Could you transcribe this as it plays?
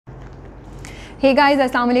Hey guys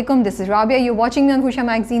अस्सलाम वालेकुम, this is Rabia, you watching me on खुशा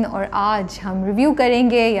magazine. और आज हम रिव्यू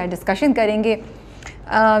करेंगे या डिस्कशन करेंगे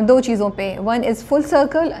दो चीज़ों पे। One is full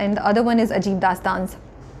circle and the other one is अजीब दास्तान्स।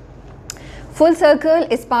 Full circle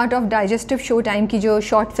is part of digestive show time की जो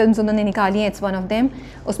शॉर्ट फिल्म्स उन्होंने निकाली हैं, इट्स वन ऑफ देम।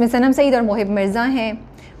 उसमें सनम सईद और मोहिब मिर्ज़ा हैं।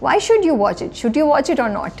 Why should you watch it? Should you watch it और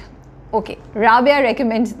not? Okay, Rabia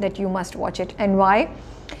recommends that you must watch it. And Y?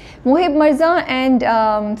 Mohib Mirza and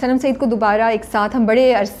सनम सईद को दोबारा एक साथ हम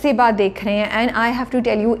बड़े अरसे बाद देख रहे हैं, and I have to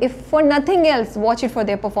tell you, if for nothing else watch it for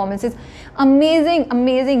their performances.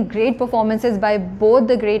 Amazing great performances by both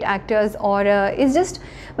the great actors. और इट्स जस्ट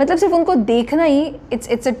मतलब सिर्फ उनको देखना ही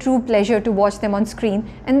it's a true pleasure to watch them on screen,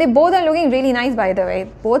 and they both are looking really nice by the way.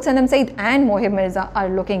 Both Sanam Saeed and Mohib Mirza are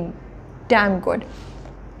looking damn good.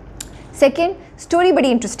 Second, story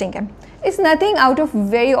बड़ी interesting है। It's nothing out of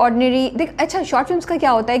very ordinary. देख, अच्छा, short films का क्या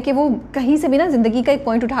होता है कि वो कहीं से भी ना ज़िंदगी का एक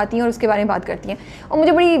पॉइंट उठाती हैं और उसके बारे में बात करती हैं, और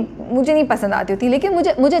मुझे नहीं पसंद आती होती। लेकिन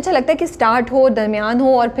मुझे अच्छा लगता है कि स्टार्ट हो, दरमियान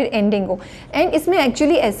हो और फिर एंडिंग हो। एंड इसमें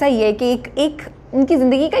एक्चुअली ऐसा ही है कि एक उनकी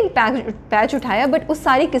ज़िंदगी का एक पैच उठाया, बट उस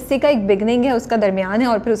सारे किस्से का एक बिगनिंग है, उसका दरमियान है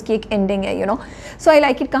और फिर उसकी एक एंडिंग है, you know. So I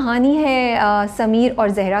like it. कहानी है समीर और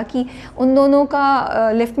जहरा की। उन दोनों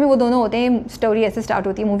का लिफ्ट में वो दोनों होते हैं। स्टोरी ऐसे स्टार्ट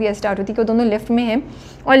होती है, मूवी ऐसे स्टार्ट होती है कि वो दोनों लिफ्ट में हैं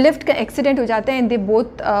और लिफ्ट का एक्सीडेंट हो जाता है, एंड दे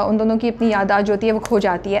बोथ उन दोनों की अपनी याददाश्त जो होती है वो खो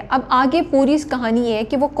जाती है। अब आगे पूरी इस कहानी ये है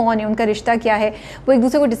कि वो कौन है, उनका रिश्ता क्या है, वो एक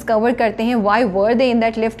दूसरे को डिस्कवर करते हैं। Why were they in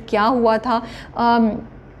that lift, क्या हुआ था,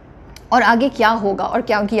 और आगे क्या होगा, और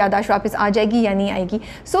क्या उनकी याददाश्त वापस आ जाएगी या नहीं आएगी।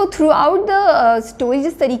 So through out the story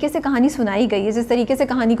जिस तरीके से कहानी सुनाई गई है, जिस तरीके से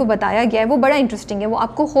कहानी को बताया गया है, वो बड़ा इंटरेस्टिंग है। वो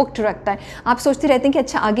आपको होक्ड रखता है। आप सोचते रहते हैं कि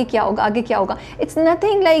अच्छा आगे क्या होगा, आगे क्या होगा। इट्स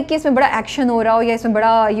नथिंग लाइक कि इसमें बड़ा एक्शन हो रहा हो या इसमें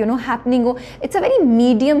बड़ा हैपनिंग हो। It's a very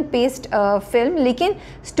medium paced film, लेकिन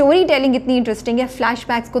स्टोरी टेलिंग इतनी इंटरेस्टिंग है।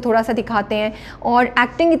 फ्लैशबैक्स को थोड़ा सा दिखाते हैं और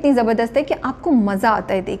एक्टिंग इतनी ज़बरदस्त है कि आपको मज़ा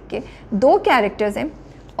आता है देख के। दो कैरेक्टर्स हैं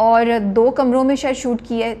और 2 कमरों में शायद शूट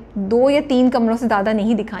की है, 2 या 3 कमरों से ज़्यादा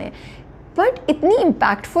नहीं दिखाए हैं, बट इतनी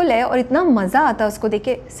इम्पैक्टफुल है और इतना मज़ा आता है उसको देख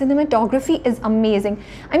के। Cinematography is amazing.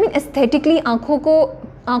 I mean aesthetically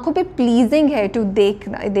आंखों पे प्लीजिंग है टू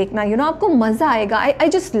देखना, आपको मज़ा आएगा। I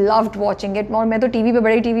just loved watching it. और मैं तो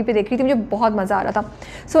बड़े टीवी पे देख रही थी, मुझे बहुत मज़ा आ रहा था।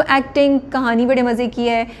 सो एक्टिंग, कहानी बड़े मज़े की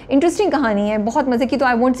है, इंटरेस्टिंग कहानी है, बहुत मज़े की तो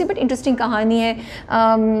I won't see, but interesting कहानी है।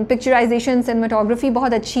 पिक्चराइजेशन, सिनेमाटोग्राफी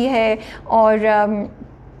बहुत अच्छी है, और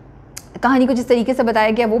कहानी को जिस तरीके से बताया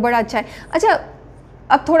गया वो बड़ा अच्छा है। अच्छा,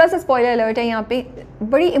 अब थोड़ा सा स्पॉइलर अलर्ट है यहाँ पे।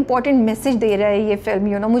 बड़ी इंपॉर्टेंट मैसेज दे रहा है ये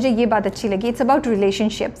फिल्म, मुझे ये बात अच्छी लगी। इट्स अबाउट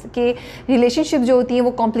रिलेशनशिप्स, कि रिलेशनशिप जो होती हैं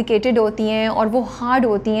वो कॉम्प्लिकेटेड होती हैं और वो हार्ड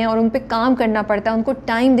होती हैं और उन पे काम करना पड़ता है, उनको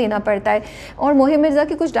टाइम देना पड़ता है। और मोहिब मिर्ज़ा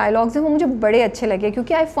के कुछ डायलॉग्स हैं वो मुझे बड़े अच्छे लगे,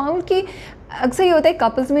 क्योंकि आई फाउंड कि अक्सर ये होता है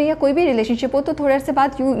कपल्स में या कोई भी रिलेशनशिप हो तो थोड़ा से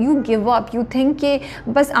बाद you give up, you think कि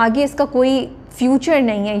बस आगे इसका कोई फ्यूचर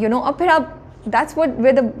नहीं है, और फिर आप that's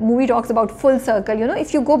where the movie talks about full circle,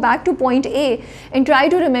 if you go back to point A and try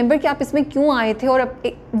to remember कि आप इसमें क्यों आए थे, और अब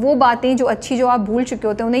वो बातें जो अच्छी जो आप भूल चुके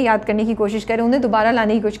होते हैं उन्हें याद करने की कोशिश करें, उन्हें दोबारा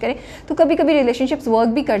लाने की कोशिश करें, तो कभी कभी रिलेशनशिप्स वर्क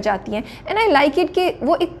भी कर जाती हैं। एंड आई लाइक इट कि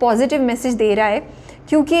वो एक पॉजिटिव मैसेज दे रहा है,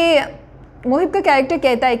 क्योंकि मोहिब का कैरेक्टर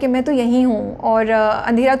कहता है कि मैं तो यहीं हूँ और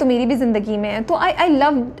अंधेरा तो मेरी भी ज़िंदगी में है। तो I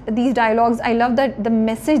love these dialogues, I love the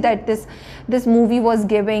message that this movie was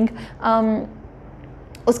giving.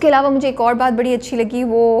 उसके अलावा मुझे एक और बात बड़ी अच्छी लगी,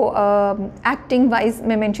 वो एक्टिंग वाइज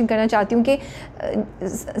मैं मेंशन करना चाहती हूँ कि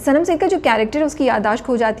सनम सईद का जो कैरेक्टर है उसकी याददाश्त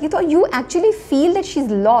खो जाती है, तो you actually feel that she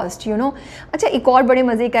is lost, अच्छा, एक और बड़े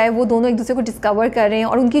मज़े का है, वो दोनों एक दूसरे को डिस्कवर कर रहे हैं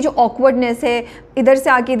और उनकी जो ऑकवर्डनेस है, इधर से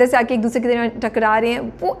आके एक दूसरे के टकरा रहे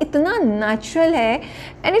हैं, वो इतना नेचुरल है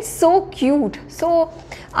एंड इट्स सो क्यूट। सो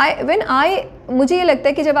मुझे ये लगता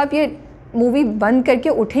है कि जब आप ये मूवी बंद करके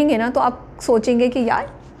उठेंगे ना, तो आप सोचेंगे कि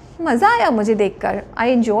यार मज़ा आया मुझे देखकर।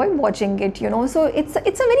 I enjoy watching it, so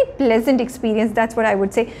it's a very pleasant experience, that's what I would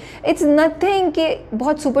say. It's nothing कि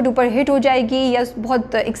बहुत सुपर डुपर हिट हो जाएगी या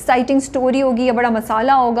बहुत एक्साइटिंग स्टोरी होगी या बड़ा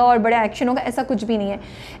मसाला होगा और बड़ा एक्शन होगा, ऐसा कुछ भी नहीं है।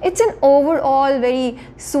 It's an overall very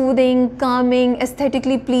soothing, Kameng,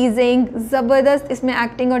 aesthetically pleasing, ज़बरदस्त इसमें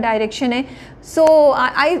एक्टिंग और डायरेक्शन है। So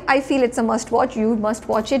I feel it's a must watch. You must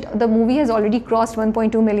watch it. The movie has already crossed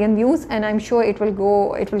 1.2 million views, and I'm sure it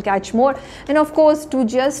will catch more. And of course, to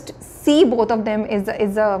just see both of them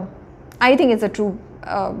I think it's a true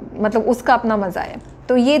मतलब उसका अपना मज़ा है।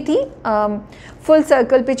 तो ये थी full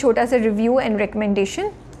circle पे छोटा सा रिव्यू एंड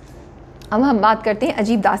रिकमेंडेशन। अब हम बात करते हैं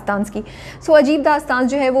अजीब दास्तान्स की। सो अजीब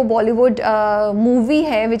दास्तान्स जो है वो बॉलीवुड मूवी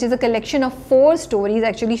है which is a collection of 4 stories,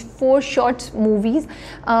 actually 4 shorts movies,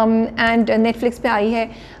 and Netflix पे आई है।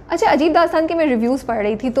 अच्छा, अजीब दास्तान के मैं रिव्यूज़ पढ़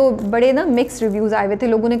रही थी तो बड़े ना मिक्स रिव्यूज़ आए हुए थे,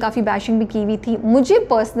 लोगों ने काफ़ी बैशिंग भी की हुई थी। मुझे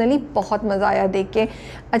पर्सनली बहुत मज़ा आया देख के।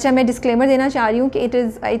 अच्छा, मैं डिस्क्लेमर देना चाह रही हूँ कि इट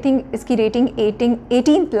इज़, आई थिंक इसकी रेटिंग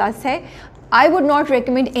 18+ है। I would not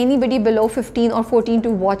recommend anybody below 15 or 14 to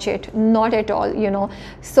watch it, not at all, you know.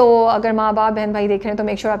 So अगर माँ बाप बहन भाई देख रहे हैं तो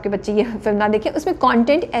मेक श्योर आपके बच्चे ये फिल्म ना देखें। उसमें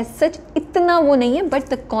कंटेंट एज सच इतना वो नहीं है, but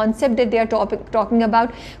the concept that they are talking about,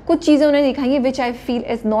 कुछ चीज़ें उन्होंने दिखाई हैं विच I feel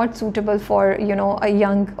is not suitable for you know a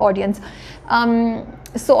young audience.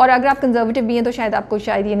 सो और अगर आप कंजर्वेटिव भी हैं तो शायद आपको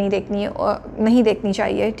शायद ये नहीं देखनी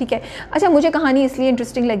चाहिए, ठीक है। अच्छा, मुझे कहानी इसलिए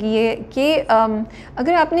इंटरेस्टिंग लगी है कि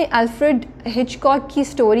अगर आपने अल्फ्रेड हिचकॉक की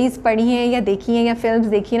स्टोरीज़ पढ़ी हैं या देखी हैं या फिल्म्स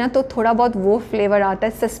देखी हैं ना, तो थोड़ा बहुत वो फ्लेवर आता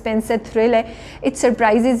है, सस्पेंस है, थ्रिल है, it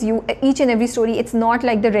surprises you each and every story. It's not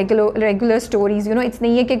like the regular stories, you know. It's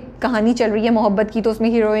नहीं है कि कहानी चल रही है मोहब्बत की तो उसमें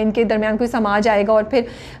हीरोइन के दरमियान कोई समाज आएगा और फिर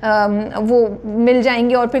वो मिल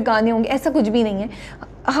जाएंगे और फिर गाने होंगे, ऐसा कुछ भी नहीं है।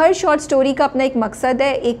 हर शॉर्ट स्टोरी का अपना एक मकसद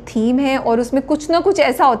है, एक थीम है, और उसमें कुछ ना कुछ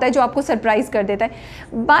ऐसा होता है जो आपको सरप्राइज़ कर देता है।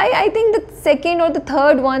 Bye I think the second और द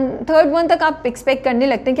थर्ड वन तक आप एक्सपेक्ट करने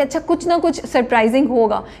लगते हैं कि अच्छा कुछ ना कुछ सरप्राइजिंग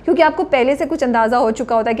होगा, क्योंकि आपको पहले से कुछ अंदाज़ा हो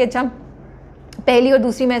चुका होता है कि अच्छा पहली और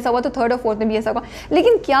दूसरी में ऐसा हुआ तो थर्ड और फोर्थ में भी ऐसा होगा,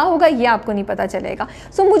 लेकिन क्या होगा ये आपको नहीं पता चलेगा।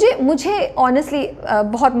 सो मुझे ऑनेस्टली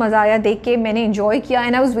बहुत मज़ा आया देख के, मैंने इन्जॉय किया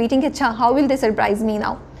एंड आई वाज वेटिंग अच्छा how will they surprise me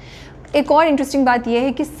now. एक और इंटरेस्टिंग बात यह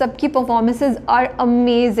है कि सबकी performances are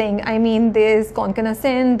amazing. I mean there is कॉन्कना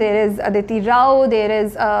Sen, there is Aditi Rao, there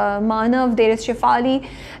is Manav, there is Shifali,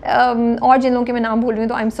 और जिन लोगों के मैं नाम भूल रही हूँ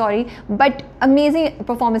तो I am sorry, but amazing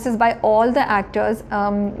performances bye all the actors.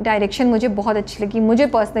 Direction मुझे बहुत अच्छी लगी। मुझे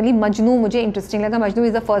पर्सनली मजनू मुझे इंटरेस्टिंग लगा। Majnu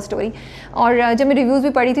is the first story, और जब मैं रिव्यूज़ भी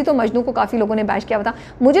पढ़ी थी तो मजनू को काफ़ी लोगों ने बैश किया था।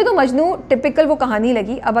 मुझे तो मजनू टिपिकल वो कहानी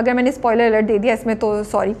लगी। अब अगर मैंने स्पॉइलर अलर्ट दे दिया इसमें तो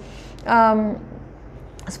सॉरी,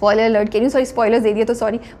 स्पॉइलर अलर्ट कह रही हूँ, सॉरी स्पॉयलर्स दे दिए तो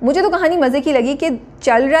सॉरी। मुझे तो कहानी मज़े की लगी कि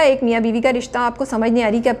चल रहा है एक मियाँ बीवी का रिश्ता, आपको समझ नहीं आ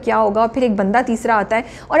रही कि अब क्या होगा, और फिर एक बंदा तीसरा आता है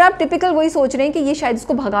और आप टिपिकल वही सोच रहे हैं कि ये शायद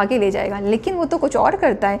उसको भगा के ले जाएगा, लेकिन वो तो कुछ और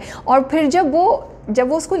करता है। और फिर जब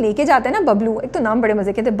वो उसको लेके जाता है ना, बबलू, एक तो नाम बड़े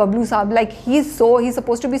मज़े के थे, बबलू साहब, like he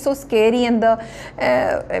suppose to be so scary and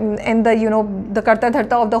the you know the करता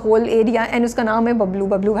धरता of the whole area, and उसका नाम है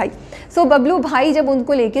बबलू भाई। सो बबलू भाई जब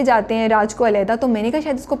उनको लेके जाते हैं राज को अलहदा, तो मैंने कहा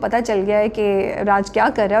शायद उसको पता चल गया है कि राज क्या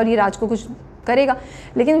कर रहा है और ये राज को कुछ करेगा,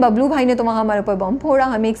 लेकिन बबलू भाई ने तो वहाँ हमारे ऊपर बम फोड़ा,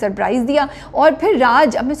 हमें एक सरप्राइज़ दिया। और फिर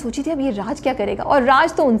राज, अब मैं सोची थी अब ये राज क्या करेगा, और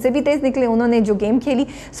राज तो उनसे भी तेज़ निकले, उन्होंने जो गेम खेली।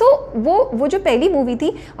 सो वो जो पहली मूवी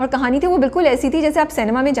थी और कहानी थी वो बिल्कुल ऐसी थी जैसे आप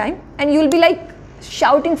सिनेमा में जाएं and you will be like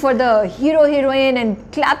shouting for the hero heroine and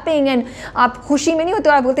clapping, and आप खुशी में नहीं होते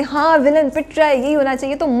और आप बोलते हैं हाँ विलन पिट रहा है, यही होना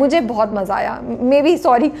चाहिए। तो मुझे बहुत मज़ा आया। मे बी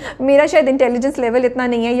सॉरी, मेरा शायद इंटेलिजेंस लेवल इतना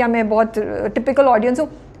नहीं है या मैं बहुत टिपिकल ऑडियंस हूँ,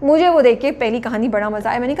 मुझे वो देख के पहली कहानी बड़ा मज़ा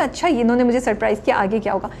आया। मैंने कहा अच्छा ये इन्होंने मुझे सरप्राइज़ किया, आगे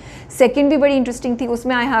क्या होगा। सेकंड भी बड़ी इंटरेस्टिंग थी।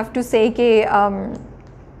 उसमें आई हैव टू से कि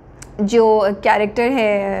जो कैरेक्टर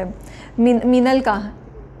है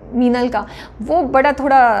मीनल का वो बड़ा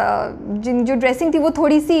थोड़ा जो ड्रेसिंग थी वो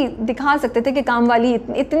थोड़ी सी दिखा सकते थे कि काम वाली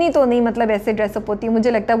इतनी तो नहीं, मतलब ऐसे ड्रेसअप होती है,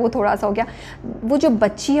 मुझे लगता है वो थोड़ा सा हो गया। वो जो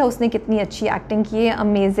बच्ची है उसने कितनी अच्छी एक्टिंग की है,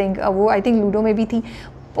 अमेजिंग। वो आई थिंक लूडो में भी थी,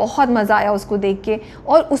 बहुत मज़ा आया उसको देख के।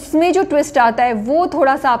 और उसमें जो ट्विस्ट आता है वो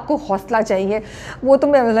थोड़ा सा आपको हौसला चाहिए, वो तो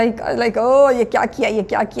मैं लाइक ओ ये क्या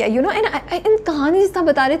किया यू नो। एंड इन कहानी जितना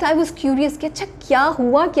बता रहे थे आई वाज क्यूरियस कि अच्छा क्या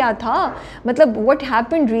हुआ, क्या था, मतलब व्हाट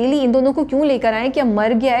हैपेंड रियली, इन दोनों को क्यों लेकर आए, क्या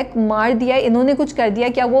मर गया है, मार दिया है, इन्होंने कुछ कर दिया,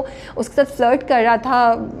 क्या वो उसके साथ फ्लर्ट कर रहा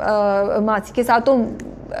था मासी के साथ तो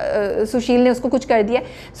सुशील ने उसको कुछ कर दिया।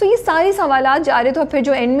 सो ये सारे सवालात जा रहे थे और फिर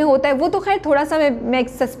जो एंड में होता है वो तो खैर थोड़ा सा मैं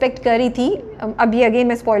सस्पेक्ट कर रही थी, अभी अगेन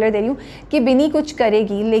मैं स्पॉइलर दे रही हूँ कि बिनी कुछ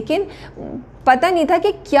करेगी, लेकिन पता नहीं था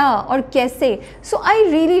कि क्या और कैसे। सो आई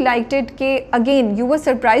रियली लाइक्ड इट कि अगेन यू वर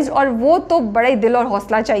सरप्राइज, और वो तो बड़ा ही दिल और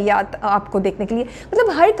हौसला चाहिए आपको देखने के लिए।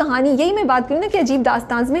 मतलब हर कहानी, यही मैं बात करूँ ना कि अजीब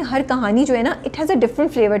दास्तांस में हर कहानी जो है ना it has a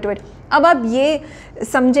different flavour to it. अब आप ये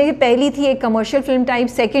समझे कि पहली थी एक कमर्शियल फिल्म टाइप,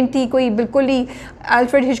 सेकंड थी कोई बिल्कुल ही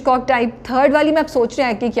अल्फ्रेड हिचकॉक टाइप, थर्ड वाली में आप सोच रहे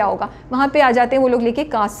हैं कि क्या होगा। वहाँ पे आ जाते हैं वो लोग लेके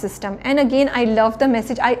caste system, and again I love the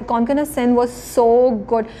message. कॉन्कना Sen was so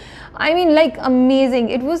good, I mean like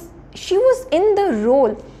amazing, it was she was in the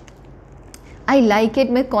role, I like it.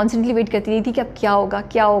 मैं कॉन्स्टेंटली वेट करती रही थी कि अब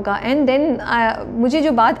क्या होगा। एंड देन मुझे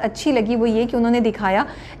जो बात अच्छी लगी वो ये कि उन्होंने दिखाया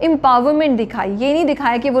एम्पावरमेंट दिखाई। ये नहीं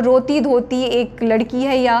दिखाया कि वो रोती धोती एक लड़की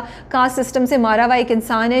है या कास्ट सिस्टम से मारा हुआ एक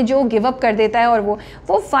इंसान है जो गिव अप कर देता है और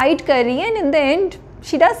वो फाइट कर रही है, and in the end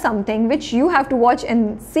she does something which you have to watch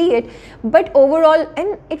and see it, but overall,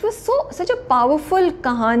 and it was such a powerful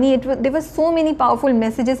कहानी, there were so many powerful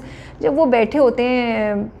messages. जब वो बैठे होते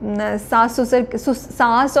हैं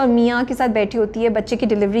सास और मियाँ के साथ बैठी होती है बच्चे की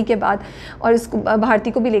डिलीवरी के बाद, और उसको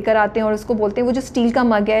भारती को भी लेकर आते हैं और उसको बोलते हैं वो जो स्टील का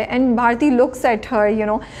मग है, and Bharti looks at her you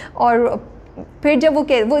know, और फिर जब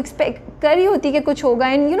वो एक्सपेक्ट कर रही होती है कि कुछ होगा,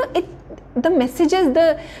 and you know the messages,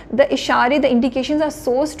 the इशारे, the indications are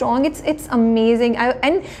so strong, it's amazing.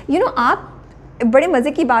 And you know, आप बड़े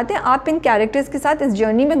मज़े की बात है, आप इन कैरेक्टर्स के साथ इस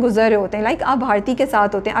जर्नी में गुजर रहे होते हैं, लाइक आप भारती के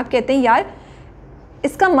साथ होते हैं, आप कहते हैं यार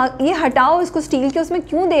इसका ये हटाओ, इसको स्टील के उसमें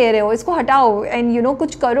क्यों दे रहे हो, इसको हटाओ, एंड यू नो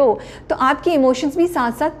कुछ करो, तो आपके इमोशंस भी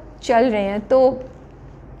साथ साथ चल रहे हैं, तो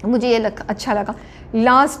मुझे ये अच्छा लगा।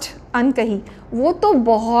 लास्ट अनकही, वो तो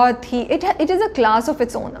बहुत ही it is a class of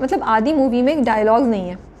its own, मतलब आधी मूवी में डायलॉग्स नहीं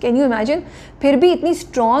है, कैन यू इमेजिन, फिर भी इतनी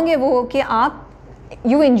स्ट्रॉन्ग है वो कि आप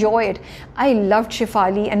you enjoy it. I loved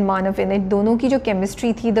Shifali and Manav in it, दोनों की जो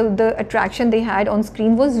केमिस्ट्री थी, the attraction they had on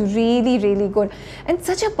screen was really really good, and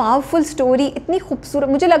such a powerful story, इतनी खूबसूरत,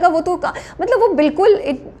 मुझे लगा वो तो मतलब वो बिल्कुल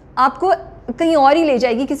आपको कहीं और ही ले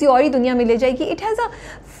जाएगी, किसी और ही दुनिया में ले जाएगी। It has a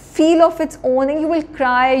feel of its own, and you will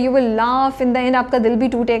cry, you will laugh, in the end आपका दिल भी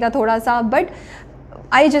टूटेगा थोड़ा सा, but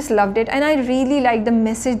I just loved it and I really like the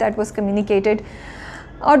message that was communicated.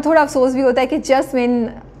 और थोड़ा अफसोस भी होता है कि just when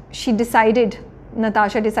she decided,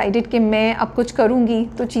 Natasha decided कि मैं अब कुछ करूँगी,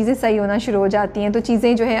 तो चीज़ें सही होना शुरू हो जाती हैं, तो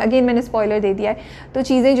चीज़ें जो है, अगेन मैंने स्पॉइलर दे दिया है, तो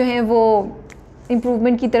चीज़ें जो हैं वो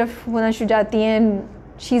इम्प्रूवमेंट की तरफ होना शुरू जाती हैं, and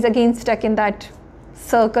she is again stuck in that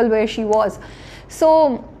circle where she was.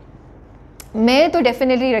 सो मैं तो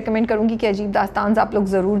डेफिनेटली रेकमेंड करूँगी कि अजीब दास्तान्स आप लोग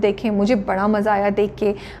ज़रूर देखें, मुझे बड़ा मज़ा आया देख के।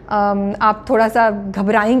 आप थोड़ा सा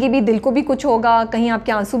घबराएंगे भी, दिल को भी कुछ होगा, कहीं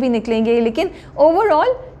आपके आंसू भी निकलेंगे, लेकिन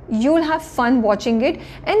overall you will have fun watching it.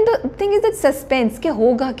 And the thing is that suspense कि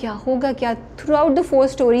होगा क्या through out the 4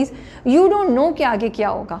 stories you don't know कि आगे क्या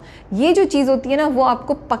होगा, ये जो चीज़ होती है ना वो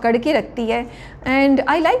आपको पकड़ के रखती है। And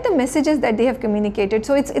I like the messages that they have communicated,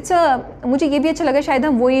 so it's मुझे ये भी अच्छा लगा, शायद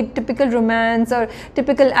हम वही टिपिकल रोमांस और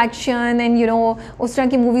typical action and you know उस तरह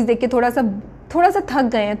की मूवीज़ देख के थोड़ा सा थक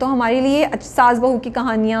गए हैं, तो हमारे लिए सास बहू की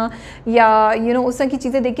कहानियाँ या यू नो उस तरह की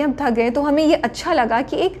चीज़ें देख के हम थक गए, तो हमें ये अच्छा लगा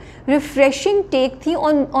कि एक रिफ्रेशिंग टेक थी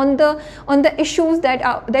on the issues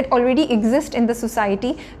that already exist in the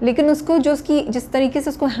society, लेकिन उसको जो उसकी जिस तरीके से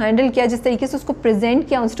उसको हैंडल किया, जिस तरीके से उसको प्रेजेंट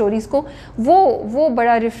किया उन स्टोरीज़ को, वो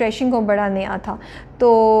बड़ा रिफ्रेशिंग और बड़ा नया था। तो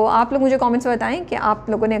आप लोग मुझे कमेंट्स में बताएं कि आप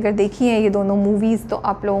लोगों ने अगर देखी हैं ये दोनों मूवीज़, तो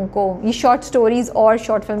आप लोगों को ये शॉर्ट स्टोरीज़ और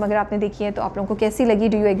शॉर्ट फिल्म अगर आपने देखी है तो आप लोगों को कैसी लगी,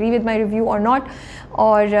 do you agree with my review और नॉट।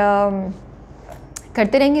 और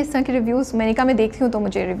करते रहेंगे इस तरह के रिव्यूज़, मैंने कहा मैं देखती हूँ तो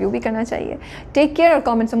मुझे रिव्यू भी करना चाहिए। टेक केयर, और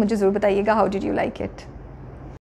कमेंट्स में मुझे ज़रूर बताइएगा how did you like it.